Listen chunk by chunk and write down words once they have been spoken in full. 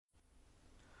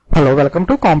Hello welcome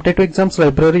to competitive exams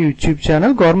library YouTube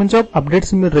channel. Government job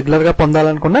updates మీరు regular గా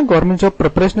పొందాలనుకున్నా, government job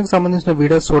preparation కి సంబంధించిన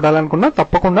videos చూడాలనుకున్నా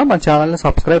తప్పకుండా మా ఛానల్ ని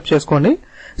సబ్స్క్రైబ్ చేసుకోండి.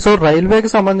 సో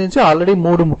రైల్వేకి సంబంధించి ఆల్రెడీ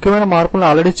 3 ముఖ్యమైన మార్పులను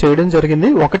ఆల్రెడీ చేయడం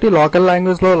జరిగింది. ఒకటి, లోకల్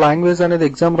లాంగ్వేజ్ లో లాంగ్వేజ్ అనేది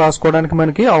ఎగ్జామ్ రాసుకోవడానికి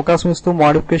మనకి అవకాశం ఇస్తూ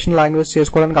మోడిఫికేషన్ లాంగ్వేజ్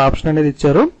చేసుకోవడానికి ఆప్షన్ అనేది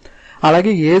ఇచ్చారు.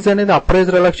 అలాగే ఏజ్ అనేది అప్రైజ్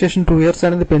రిలాక్సేషన్ 2 years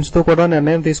అనేది పెంచుతూ కూడా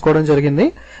నిర్ణయం తీసుకోవడం జరిగింది.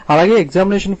 అలాగే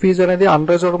ఎగ్జామినేషన్ ఫీజు అనేది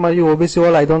అన్రిజర్వ్డ్ మరియు ఓబీసీ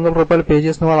వాళ్ళు 500 రూపాయలు పే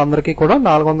చేసిన వాళ్ళందరికీ కూడా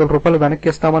 400 రూపాయలు వెనక్కి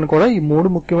ఇస్తామని కూడా ఈ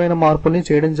 3 ముఖ్యమైన మార్పుల్ని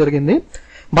చేయడం జరిగింది.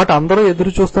 బట్ అందరూ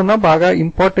ఎదురు చూస్తున్న బాగా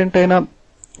ఇంపార్టెంట్ అయిన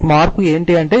మార్పు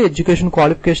ఏంటి అంటే ఎడ్యుకేషన్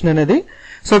క్వాలిఫికేషన్ అనేది.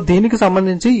 సో దీనికి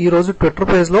సంబంధించి ఈ రోజు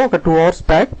ట్విట్టర్ పేజ్ లో ఒక 2 hours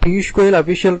back Piyush Goyal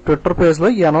official Twitter page లో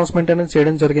ఈ అనౌన్స్మెంట్ అనేది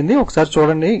చేయడం జరిగింది. ఒకసారి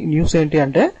చూడండి న్యూస్ ఏంటి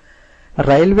అంటే,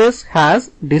 Railways has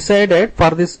decided for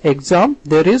this exam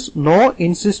there is no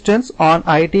insistence on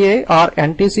ITI or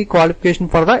NTC qualification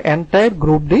for the entire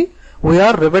Group D. We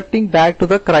are reverting back to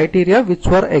the criteria which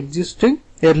were existing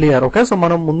earlier. Okay, so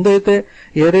మనం ముందైతే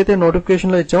ఏదైతే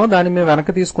notification లో ఇచ్చామో దాన్ని మేము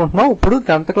వెనక్కి తీసుకుంటున్నాం. ఇప్పుడు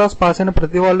 10th క్లాస్ పాస్ అయిన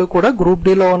ప్రతి వాళ్ళు కూడా గ్రూప్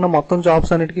డి లో ఉన్న మొత్తం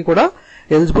జాబ్స్ అన్నిటికీ కూడా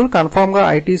ఎలిజిబుల్. కన్ఫర్మ్ గా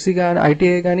ఐటీసీ గానీ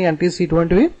ఐటీఐ గానీ ఎన్టీసీ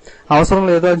ఇటువంటివి అవసరం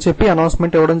లేదు అని చెప్పి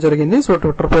అనౌన్స్మెంట్ ఇవ్వడం జరిగింది. సో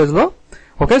ట్విట్టర్ పేజ్ లో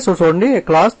ఓకే, సో చూడండి, ఏ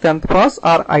class 10th pass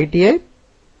or ITI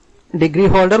degree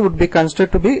holder would be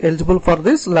considered to be eligible for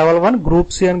this level 1 group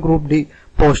C and group D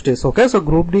posts. Okay, so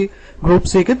group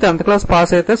C కి 10th class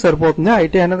pass అయితే సరిపోతుంది.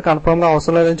 IT అనేది confirm గా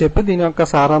అవసరం లేదని చెప్పి దీని యొక్క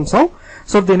సారాంశం.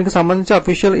 సో దీనికి సంబంధించి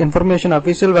అఫీషియల్ ఇన్ఫర్మేషన్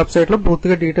అఫీషియల్ వెబ్సైట్ లో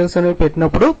పూర్తిగా డీటెయిల్స్ అనేవి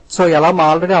పెట్టినప్పుడు, సో ఎలా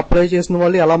ఆల్రెడీ అప్లై చేసిన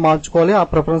వాళ్ళు ఎలా మార్చుకోవాలి, ఆ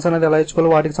ప్రిఫరెన్స్ అనేది ఎలా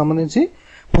ఇచ్చుకోవాలి, వాటికి సంబంధించి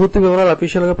పూర్తి వివరాలు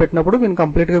అఫీషియల్ గా పెట్టినప్పుడు నేను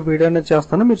కంప్లీట్ గా వీడియో అనేది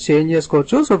చేస్తాను, మీరు చేంజ్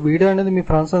చేసుకోవచ్చు. సో వీడియో అనేది మీ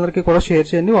ఫ్రెండ్స్ అందరికీ కూడా షేర్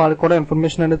చేయండి, వాళ్ళకి కూడా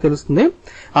ఇన్ఫర్మేషన్ అనేది తెలుస్తుంది.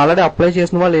 ఆల్రెడీ అప్లై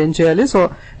చేసిన వాళ్ళు ఏం చేయాలి, సో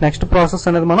నెక్స్ట్ ప్రాసెస్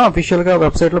అనేది మనం అఫీషియల్ గా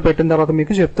వెబ్సైట్ లో పెట్టిన తర్వాత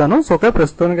మీకు చెప్తాను. సో ఓకే,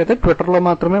 ప్రస్తుతానికి అయితే ట్విట్టర్ లో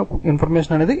మాత్రమే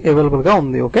ఇన్ఫర్మేషన్ అనేది అవైలబుల్ గా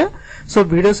ఉంది. ఓకే, సో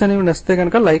వీడియోస్ అనేవి నచ్చితే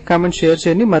కనుక లైక్ కామెంట్ షేర్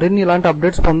చేయండి. మరిన్ని ఇలాంటి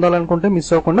అప్డేట్స్ పొందాలనుకుంటే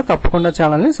మిస్ అవ్వకుండా తప్పకుండా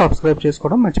ఛానల్ ని సబ్స్క్రైబ్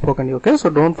చేసుకోవడం మర్చిపోకండి. Okay, so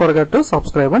don't forget to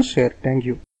subscribe and share. Thank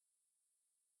you.